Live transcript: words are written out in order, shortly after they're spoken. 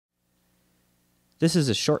This is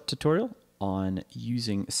a short tutorial on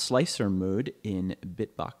using slicer mode in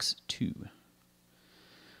Bitbox 2. All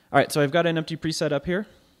right, so I've got an empty preset up here.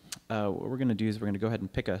 What we're going to do is we're going to go ahead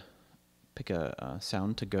and pick a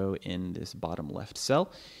sound to go in this bottom left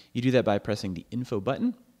cell. You do that by pressing the info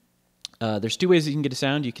button. There's two ways you can get a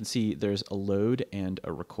sound. You can see there's a load and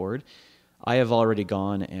a record. I have already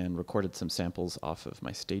gone and recorded some samples off of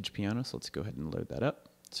my stage piano, so let's go ahead and load that up.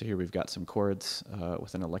 So here we've got some chords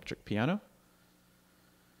with an electric piano.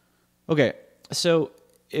 Okay, so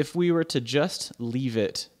if we were to just leave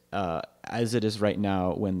it as it is right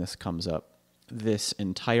now when this comes up, this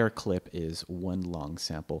entire clip is one long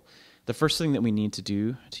sample. The first thing that we need to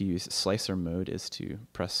do to use slicer mode is to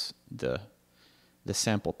press the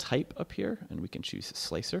sample type up here, and we can choose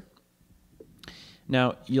slicer.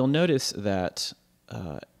 Now, you'll notice that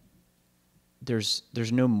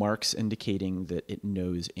there's no marks indicating that it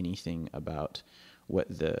knows anything about what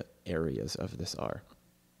the areas of this are.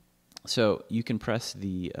 So you can press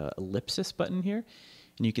the ellipsis button here,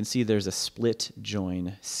 and you can see there's a split,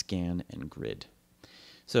 join, scan, and grid.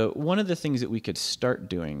 So one of the things that we could start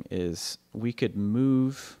doing is we could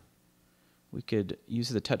use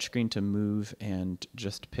the touchscreen to move and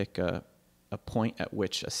just pick a point at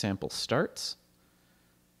which a sample starts.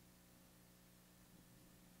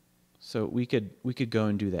 So we could go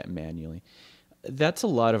and do that manually. That's a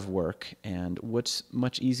lot of work, and what's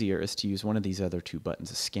much easier is to use one of these other two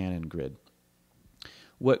buttons, scan and grid.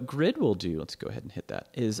 What grid will do, let's go ahead and hit that,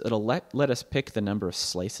 is it'll let us pick the number of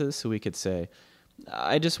slices. So we could say,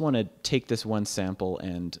 I just want to take this one sample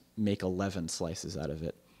and make 11 slices out of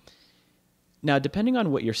it. Now, depending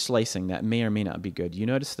on what you're slicing, that may or may not be good. You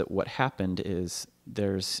notice that what happened is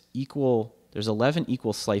there's 11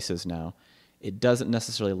 equal slices now. It doesn't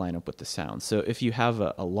necessarily line up with the sound. So if you have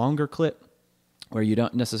a longer clip where you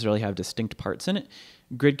don't necessarily have distinct parts in it,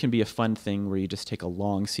 grid can be a fun thing where you just take a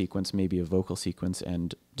long sequence, maybe a vocal sequence,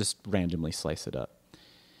 and just randomly slice it up.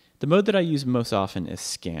 The mode that I use most often is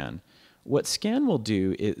scan. What scan will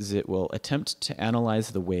do is it will attempt to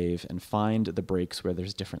analyze the wave and find the breaks where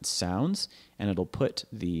there's different sounds, and it'll put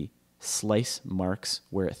the slice marks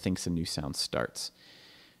where it thinks a new sound starts.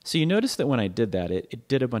 So you notice that when I did that, it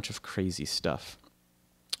did a bunch of crazy stuff.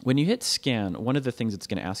 When you hit scan, one of the things it's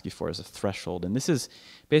going to ask you for is a threshold, and this is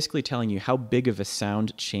basically telling you how big of a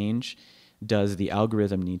sound change does the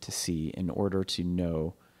algorithm need to see in order to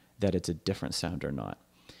know that it's a different sound or not.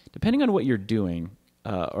 Depending on what you're doing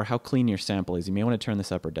or how clean your sample is, you may want to turn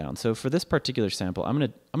this up or down. So for this particular sample, I'm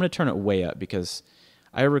going to turn it way up because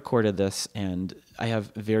I recorded this and I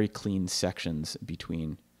have very clean sections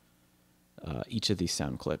between each of these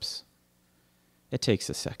sound clips. It takes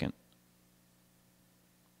a second.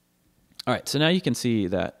 All right, so now you can see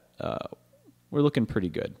that we're looking pretty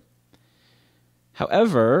good.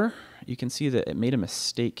 However, you can see that it made a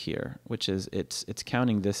mistake here, which is it's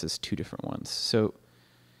counting this as two different ones. So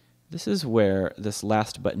this is where this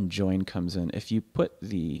last button, join, comes in. If you put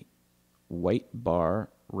the white bar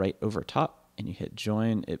right over top and you hit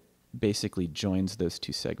join, it basically joins those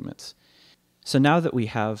two segments. So now that we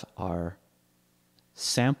have our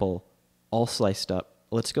sample all sliced up,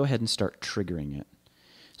 let's go ahead and start triggering it.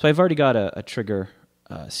 So I've already got a trigger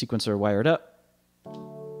sequencer wired up,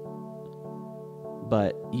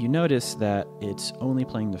 but you notice that it's only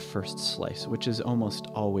playing the first slice, which is almost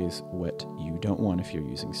always what you don't want if you're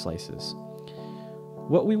using slices.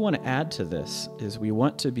 What we want to add to this is we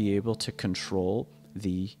want to be able to control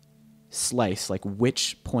the slice, like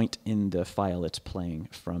which point in the file it's playing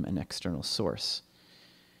from an external source.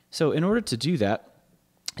 So in order to do that,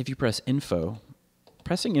 if you press info,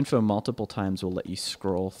 pressing info multiple times will let you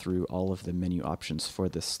scroll through all of the menu options for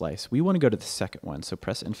this slice. We want to go to the second one, so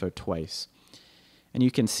press info twice. And you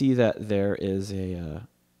can see that there's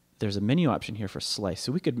a menu option here for slice.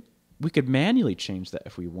 So we could manually change that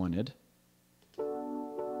if we wanted.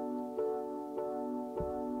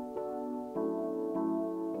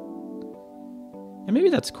 And maybe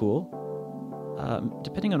that's cool.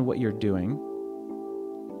 Depending on what you're doing,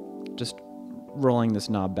 just rolling this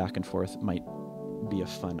knob back and forth might be a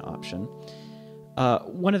fun option.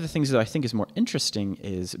 One of the things that I think is more interesting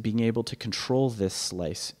is being able to control this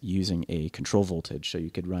slice using a control voltage. So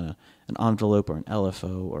you could run an envelope or an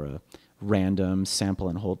LFO or a random sample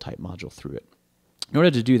and hold type module through it. In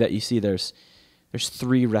order to do that, you see there's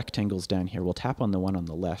three rectangles down here. We'll tap on the one on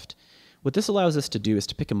the left. What this allows us to do is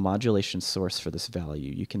to pick a modulation source for this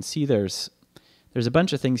value. You can see there's a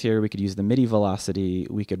bunch of things here. We could use the MIDI velocity.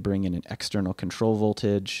 We could bring in an external control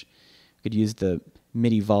voltage. We could use the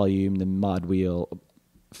MIDI volume, the mod wheel.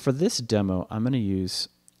 For this demo, I'm going to use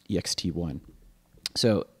ext1.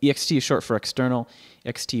 So ext is short for external.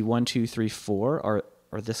 Ext 1, 2, 3, 4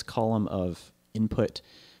 are this column of input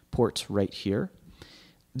ports right here.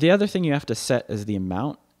 The other thing you have to set is the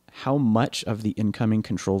amount, how much of the incoming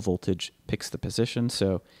control voltage picks the position.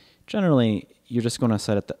 So generally, you're just going to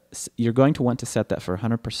set it. You're going to want to set that for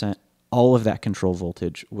 100%. All of that control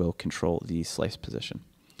voltage will control the slice position.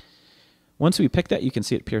 Once we pick that, you can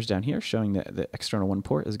see it appears down here, showing that the external 1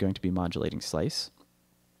 port is going to be modulating slice.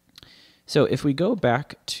 So if we go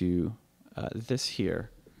back to this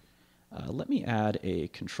here, let me add a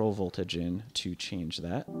control voltage in to change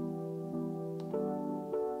that.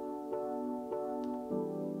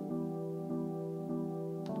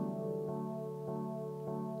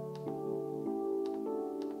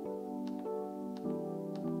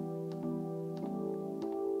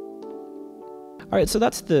 All right, so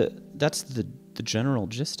that's the general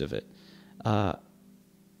gist of it.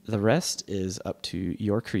 The rest is up to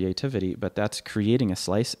your creativity, but that's creating a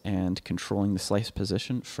slice and controlling the slice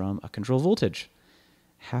position from a control voltage.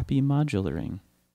 Happy modularing.